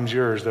mine becomes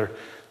yours.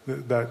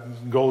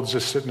 That gold's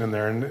just sitting in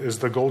there. And is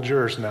the gold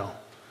yours now?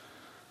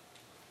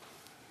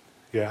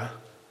 Yeah.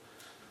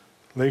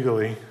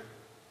 Legally.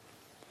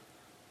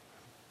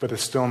 But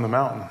it's still in the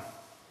mountain.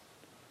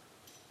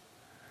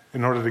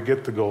 In order to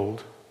get the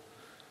gold,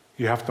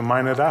 you have to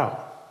mine it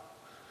out.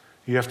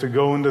 You have to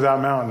go into that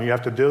mountain. You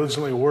have to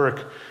diligently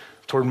work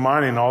toward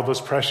mining all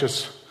those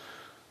precious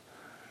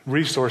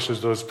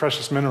resources, those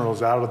precious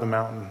minerals out of the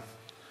mountain.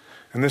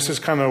 And this is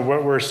kind of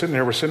what we're sitting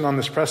here. We're sitting on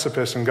this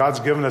precipice, and God's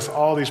given us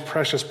all these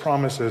precious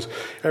promises,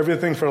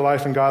 everything for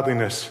life and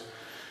godliness.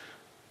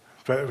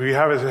 But it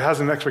has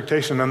an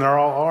expectation, and they're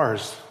all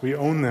ours. We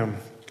own them.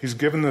 He's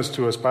given this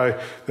to us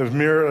by the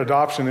mere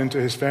adoption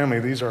into his family.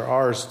 These are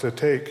ours to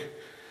take.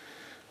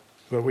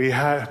 But we,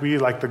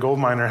 like the gold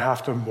miner,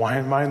 have to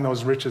mine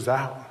those riches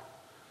out.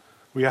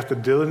 We have to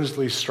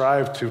diligently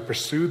strive to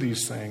pursue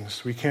these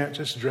things. We can't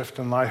just drift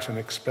in life and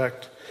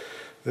expect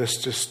this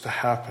just to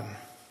happen.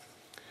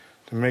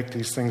 To make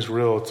these things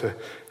real, to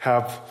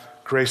have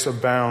grace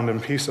abound and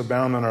peace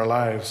abound in our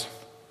lives.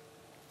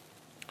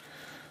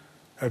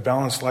 A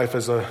balanced life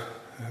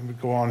we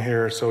go on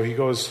here. So he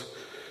goes,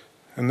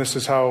 and this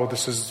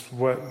is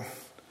what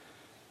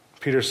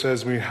Peter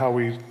says, how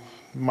we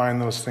mine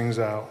those things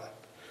out.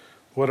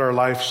 What our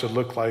life should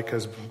look like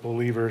as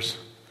believers.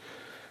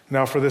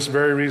 Now, for this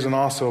very reason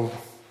also,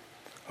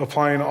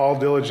 applying all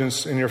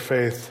diligence in your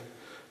faith,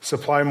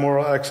 supply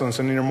moral excellence,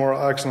 and in your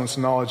moral excellence,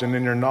 knowledge, and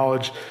in your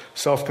knowledge,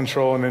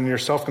 self-control, and in your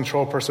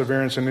self-control,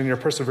 perseverance, and in your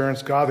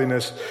perseverance,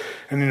 godliness,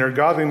 and in your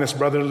godliness,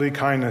 brotherly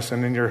kindness,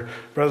 and in your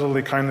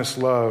brotherly kindness,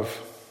 love.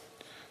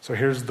 So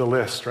here's the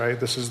list, right?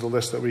 This is the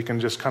list that we can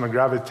just kind of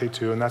gravitate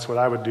to, and that's what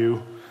I would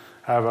do.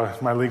 I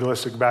have my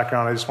legalistic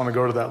background. I just want to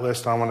go to that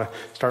list, and I want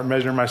to start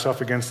measuring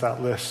myself against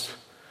that list.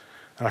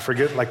 And I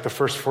forget, like, the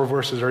first 4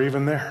 verses are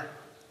even there.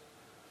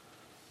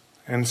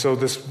 And so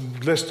this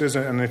list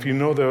isn't, and if you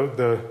know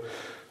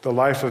the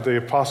life of the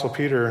Apostle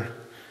Peter,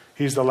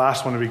 he's the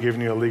last one to be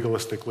giving you a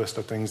legalistic list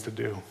of things to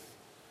do.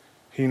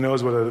 He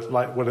knows what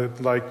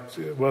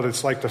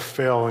it's like to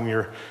fail in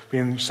your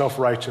being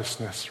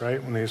self-righteousness,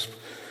 right? When he's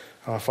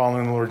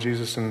following the Lord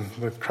Jesus in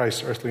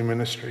Christ's earthly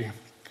ministry.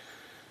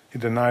 He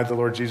denied the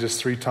Lord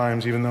Jesus 3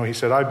 times, even though he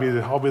said,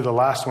 I'll be the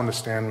last one to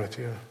stand with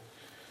you.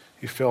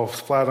 He fell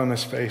flat on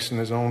his face in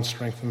his own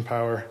strength and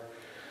power.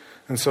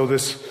 And so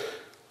this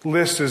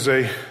list is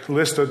a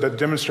list that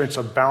demonstrates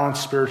a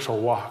balanced spiritual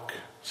walk.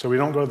 So we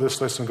don't go to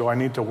this list and go, I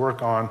need to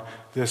work on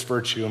this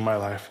virtue in my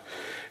life.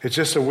 It's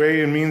just a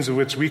way and means in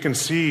which we can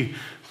see,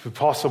 the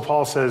Apostle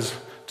Paul says,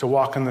 to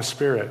walk in the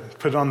Spirit,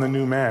 put on the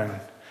new man.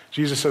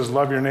 Jesus says,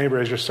 love your neighbor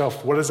as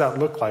yourself. What does that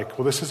look like?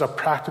 Well, this is a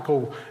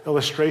practical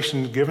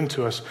illustration given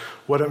to us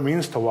what it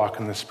means to walk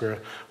in the Spirit,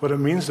 what it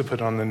means to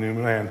put on the new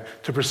man,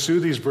 to pursue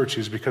these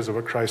virtues because of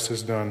what Christ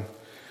has done.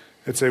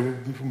 It's a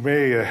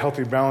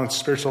healthy, balanced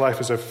spiritual life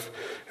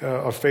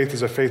of faith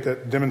is a faith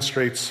that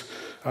demonstrates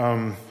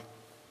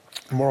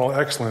moral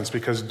excellence,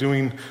 because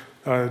doing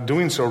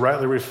so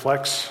rightly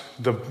reflects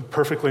the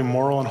perfectly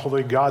moral and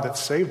holy God that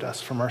saved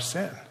us from our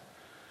sin.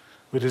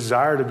 We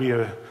desire to be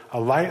a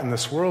light in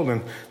this world,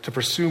 and to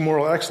pursue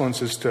moral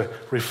excellence is to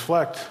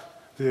reflect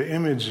the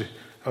image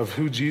of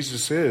who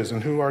Jesus is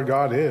and who our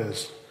God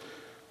is.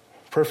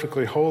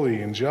 Perfectly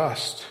holy and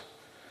just.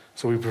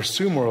 So we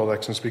pursue moral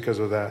excellence because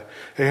of that.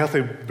 A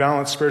healthy,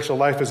 balanced spiritual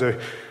life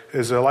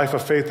is a life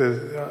of faith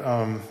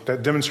that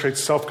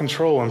demonstrates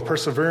self-control and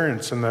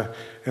perseverance in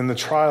the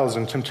trials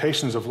and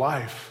temptations of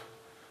life.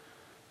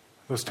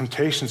 Those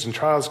temptations and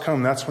trials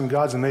come. That's when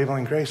God's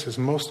enabling grace is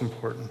most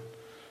important.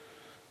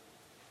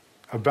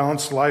 A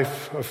balanced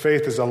life of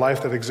faith is a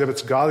life that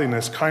exhibits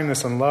godliness,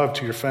 kindness, and love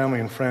to your family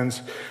and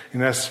friends, and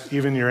that's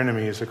even your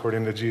enemies,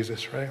 according to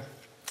Jesus, right?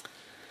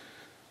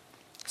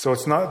 So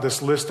it's not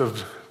this list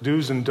of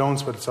do's and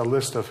don'ts, but it's a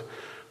list of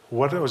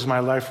what does my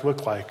life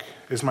look like?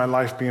 Is my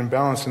life being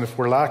balanced? And if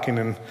we're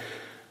lacking,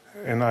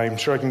 and I'm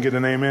sure I can get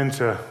an amen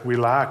to, we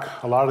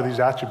lack a lot of these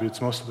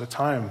attributes most of the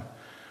time.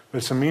 But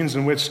it's a means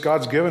in which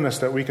God's given us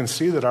that we can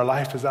see that our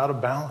life is out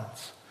of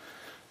balance.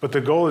 But the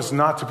goal is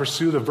not to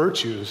pursue the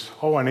virtues.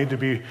 Oh, I need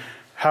to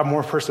have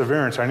more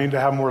perseverance. I need to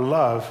have more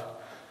love.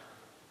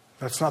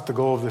 That's not the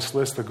goal of this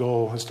list. The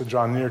goal is to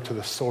draw near to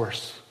the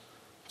source,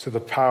 to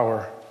the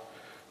power,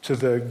 to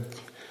the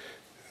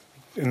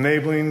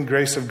enabling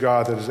grace of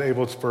God that is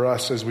able for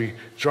us as we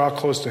draw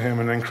close to him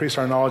and increase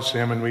our knowledge to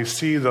him, and we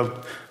see the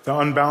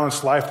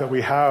unbalanced life that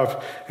we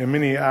have in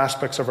many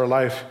aspects of our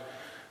life.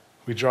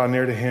 We draw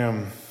near to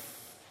him.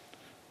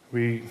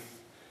 We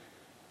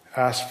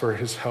ask for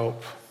his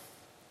help.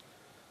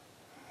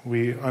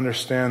 We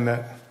understand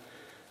that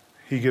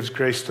he gives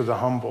grace to the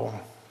humble,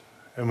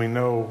 and we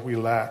know we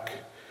lack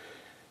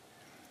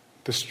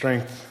the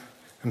strength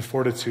and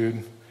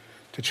fortitude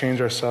to change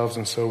ourselves,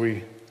 and so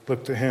we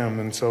look to him.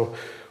 And so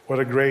what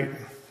a great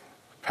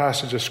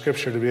passage of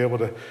Scripture to be able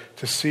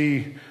to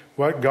see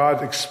what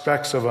God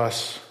expects of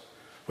us,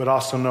 but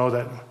also know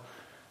that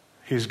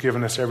he's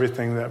given us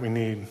everything that we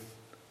need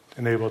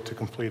and able to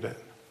complete it.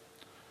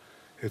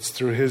 It's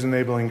through his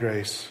enabling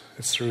grace.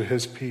 It's through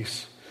his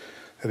peace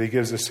that he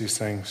gives us these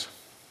things.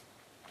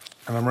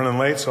 And I'm running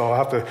late, so I'll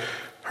have to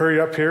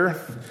hurry up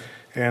here.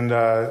 And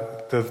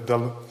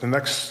the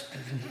next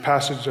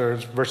passage, or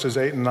verses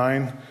 8 and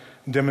 9,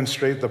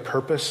 demonstrate the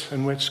purpose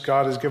in which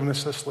God has given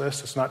us this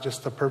list. It's not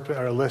just the purpose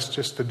or a list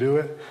just to do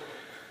it,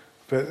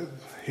 but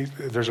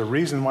there's a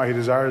reason why he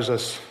desires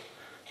us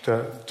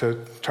to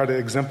try to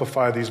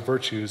exemplify these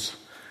virtues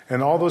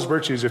And all those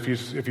virtues, if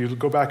you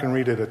go back and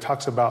read it, it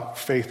talks about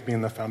faith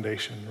being the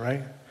foundation,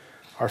 right?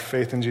 Our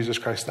faith in Jesus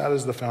Christ, that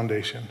is the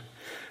foundation.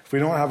 If we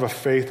don't have a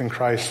faith in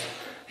Christ,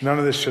 none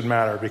of this should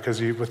matter,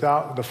 because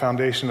without the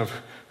foundation of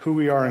who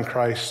we are in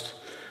Christ,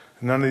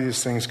 none of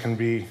these things can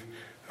be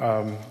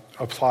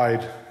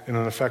applied in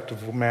an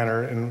effective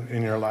manner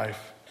in your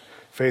life.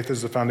 Faith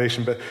is the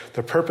foundation, but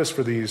the purpose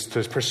for these,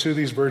 to pursue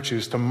these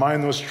virtues, to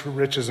mine those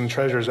riches and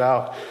treasures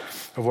out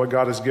of what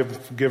God has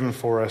given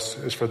for us,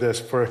 is for this.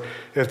 For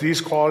if these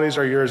qualities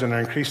are yours and are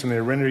increasing, they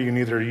render you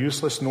neither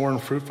useless nor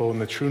unfruitful in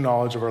the true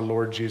knowledge of our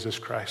Lord Jesus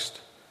Christ.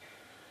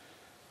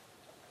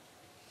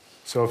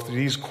 So if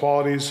these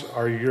qualities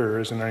are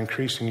yours and are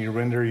increasing, you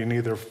render you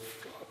neither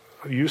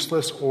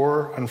useless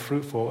or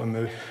unfruitful in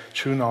the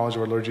true knowledge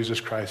of our Lord Jesus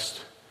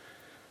Christ.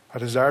 I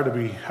desire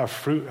to have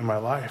fruit in my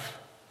life.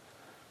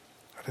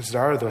 I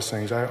desire those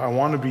things. I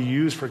want to be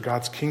used for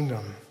God's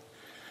kingdom.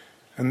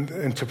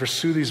 And to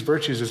pursue these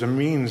virtues is a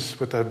means,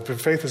 with the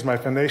faith as my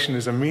foundation,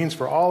 is a means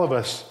for all of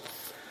us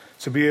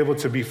to be able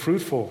to be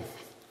fruitful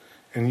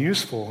and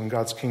useful in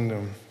God's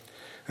kingdom.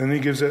 And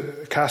then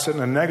he casts it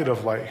in a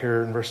negative light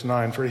here in verse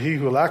 9. For he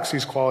who lacks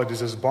these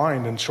qualities is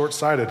blind and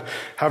short-sighted,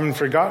 having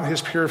forgotten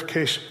his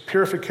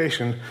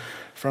purification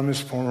from his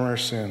former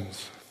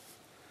sins.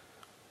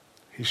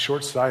 He's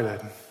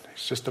short-sighted.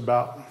 He's just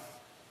about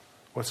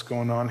what's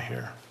going on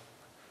here.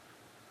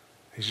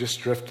 He's just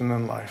drifting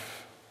in life.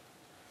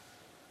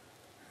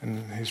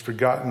 And he's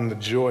forgotten the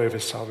joy of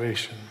his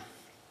salvation.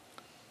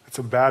 It's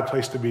a bad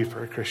place to be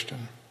for a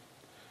Christian.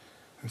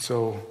 And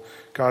so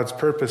God's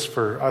purpose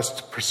for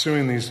us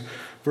pursuing these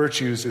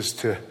virtues is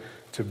to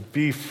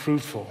be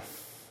fruitful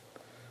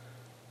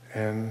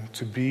and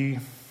to be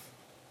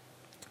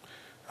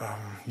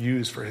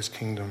used for his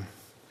kingdom.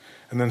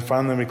 And then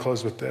finally we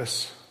close with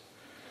this.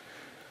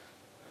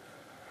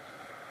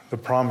 The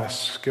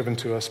promise given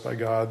to us by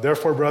God.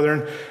 Therefore,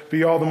 brethren,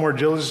 be all the more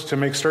diligent to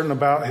make certain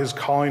about his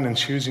calling and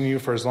choosing you,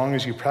 for as long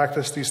as you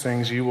practice these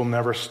things, you will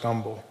never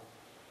stumble.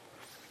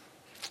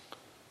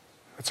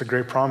 That's a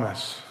great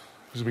promise.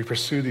 As we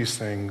pursue these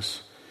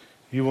things,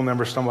 you will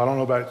never stumble. I don't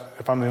know about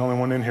if I'm the only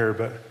one in here,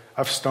 but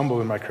I've stumbled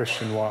in my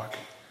Christian walk.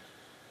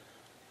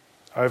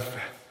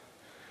 I've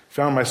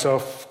found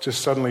myself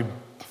just suddenly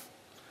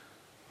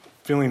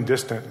feeling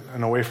distant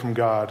and away from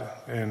God,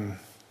 and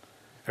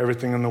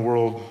everything in the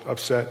world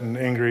upset and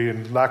angry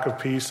and lack of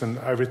peace and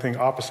everything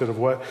opposite of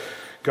what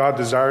God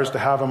desires to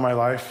have in my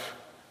life.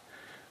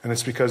 And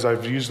it's because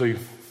I've usually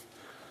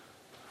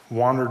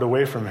wandered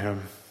away from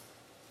him.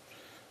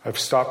 I've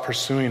stopped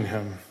pursuing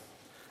him.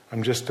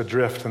 I'm just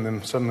adrift, and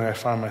then suddenly I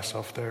find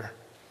myself there.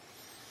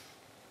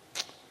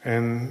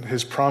 And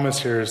his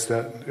promise here is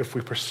that if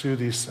we pursue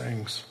these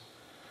things,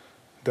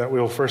 that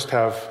we'll first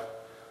have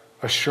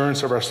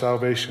assurance of our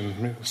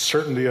salvation,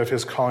 certainty of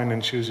his calling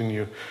and choosing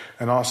you,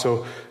 and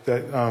also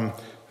that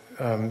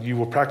you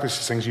will practice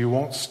these things. You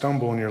won't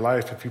stumble in your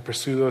life if you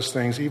pursue those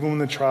things. Even when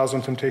the trials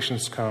and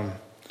temptations come,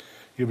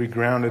 you'll be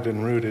grounded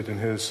and rooted in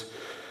his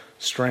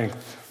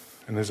strength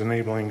and his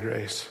enabling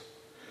grace.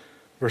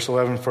 Verse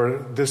 11, for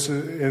this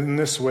in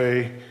this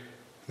way,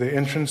 the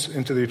entrance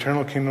into the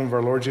eternal kingdom of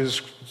our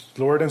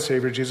Lord and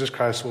Savior Jesus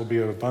Christ will be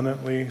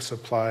abundantly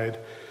supplied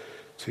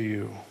to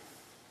you.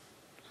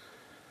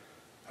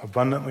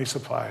 Abundantly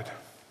supplied.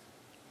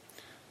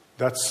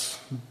 That's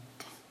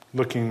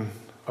looking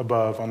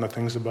above, on the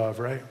things above,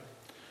 right?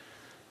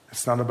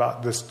 It's not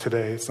about this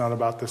today. It's not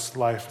about this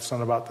life. It's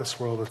not about this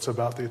world. It's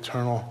about the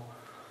eternal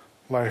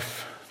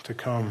life to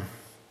come.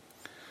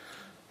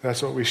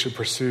 That's what we should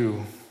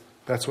pursue.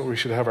 That's what we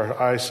should have our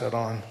eyes set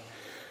on.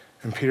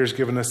 And Peter's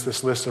given us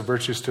this list of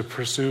virtues to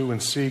pursue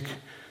and seek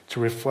to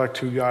reflect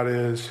who God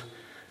is.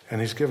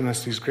 And he's given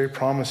us these great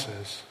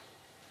promises.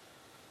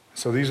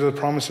 So these are the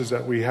promises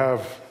that we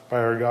have by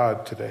our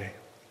God today.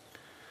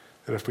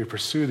 That if we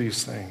pursue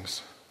these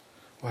things,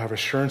 we'll have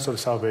assurance of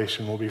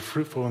salvation. We'll be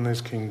fruitful in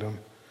his kingdom.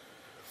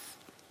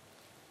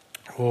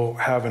 We'll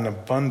have an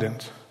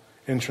abundant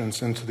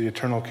entrance into the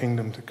eternal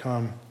kingdom to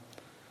come.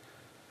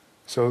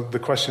 So the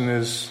question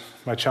is,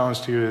 my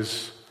challenge to you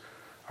is,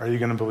 are you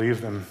going to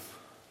believe them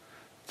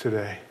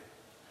today?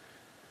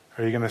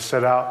 Are you going to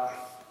set out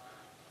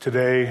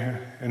today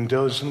and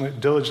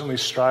diligently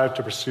strive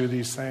to pursue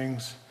these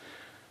things?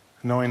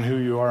 Knowing who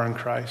you are in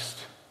Christ,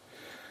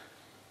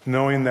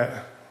 knowing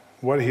that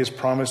what he has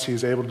promised he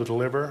is able to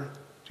deliver.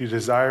 Do you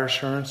desire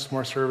assurance,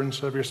 more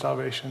assurance of your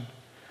salvation?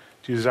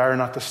 Do you desire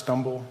not to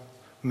stumble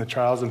when the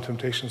trials and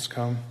temptations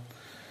come?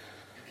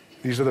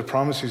 These are the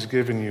promises he's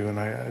given you, and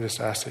I just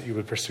ask that you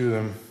would pursue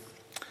them.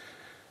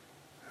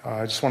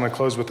 I just want to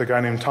close with a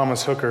guy named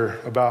Thomas Hooker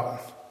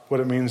about what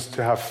it means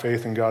to have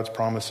faith in God's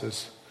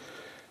promises.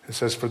 It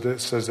says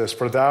this,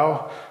 for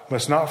thou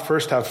must not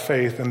first have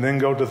faith and then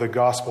go to the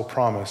gospel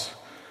promise,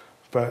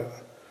 but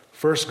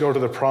first go to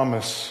the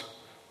promise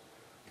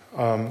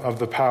of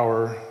the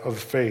power of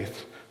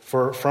faith.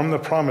 For from the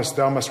promise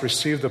thou must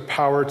receive the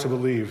power to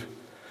believe.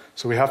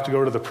 So we have to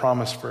go to the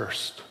promise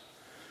first.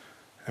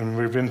 And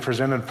we've been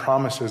presented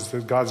promises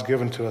that God's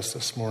given to us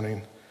this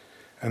morning.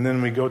 And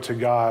then we go to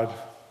God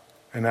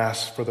and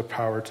ask for the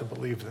power to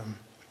believe them.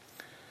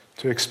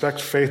 To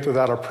expect faith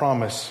without a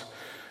promise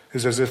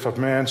is as if a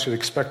man should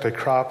expect a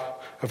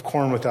crop of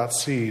corn without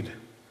seed,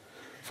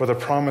 for the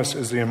promise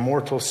is the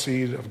immortal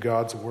seed of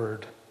God's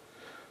word,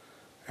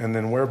 and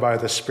then whereby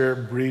the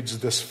Spirit breeds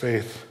this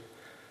faith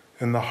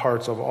in the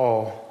hearts of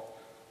all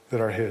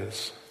that are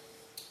his.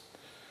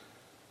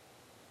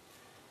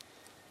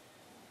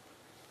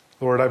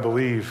 Lord, I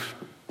believe.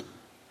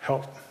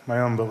 Help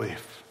my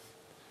unbelief.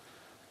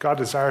 God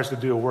desires to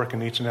do a work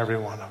in each and every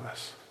one of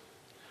us.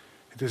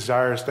 He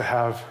desires to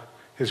have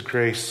his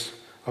grace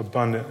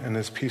abundant and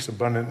his peace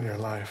abundant in your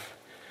life.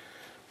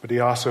 But he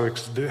also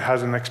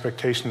has an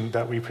expectation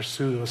that we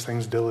pursue those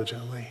things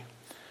diligently.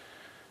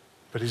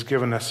 But he's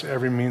given us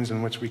every means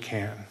in which we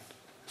can.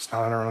 It's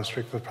not in our own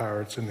strength of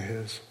power, it's in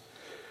his.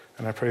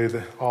 And I pray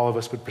that all of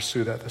us would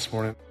pursue that this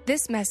morning.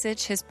 This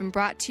message has been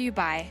brought to you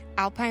by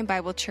Alpine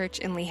Bible Church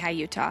in Lehi,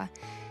 Utah.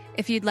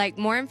 If you'd like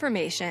more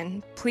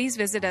information, please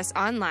visit us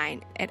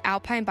online at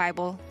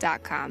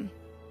alpinebible.com.